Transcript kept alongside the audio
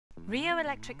Rio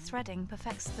Electric threading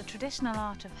perfects the traditional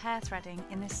art of hair threading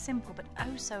in this simple but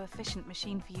oh so efficient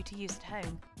machine for you to use at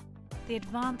home. The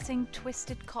advancing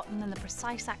twisted cotton and the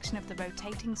precise action of the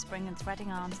rotating spring and threading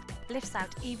arms lifts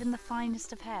out even the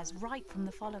finest of hairs right from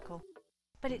the follicle.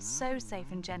 But it's so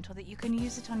safe and gentle that you can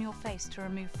use it on your face to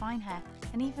remove fine hair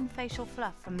and even facial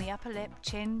fluff from the upper lip,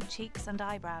 chin, cheeks and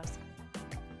eyebrows.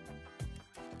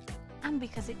 And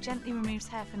because it gently removes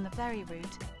hair from the very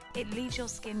root, it leaves your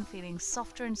skin feeling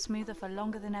softer and smoother for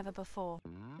longer than ever before.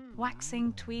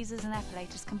 Waxing, tweezers and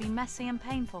epilators can be messy and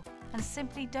painful and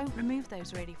simply don't remove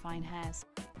those really fine hairs.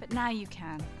 But now you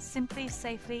can, simply,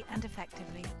 safely and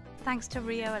effectively, thanks to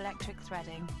Rio Electric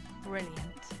threading.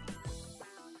 Brilliant!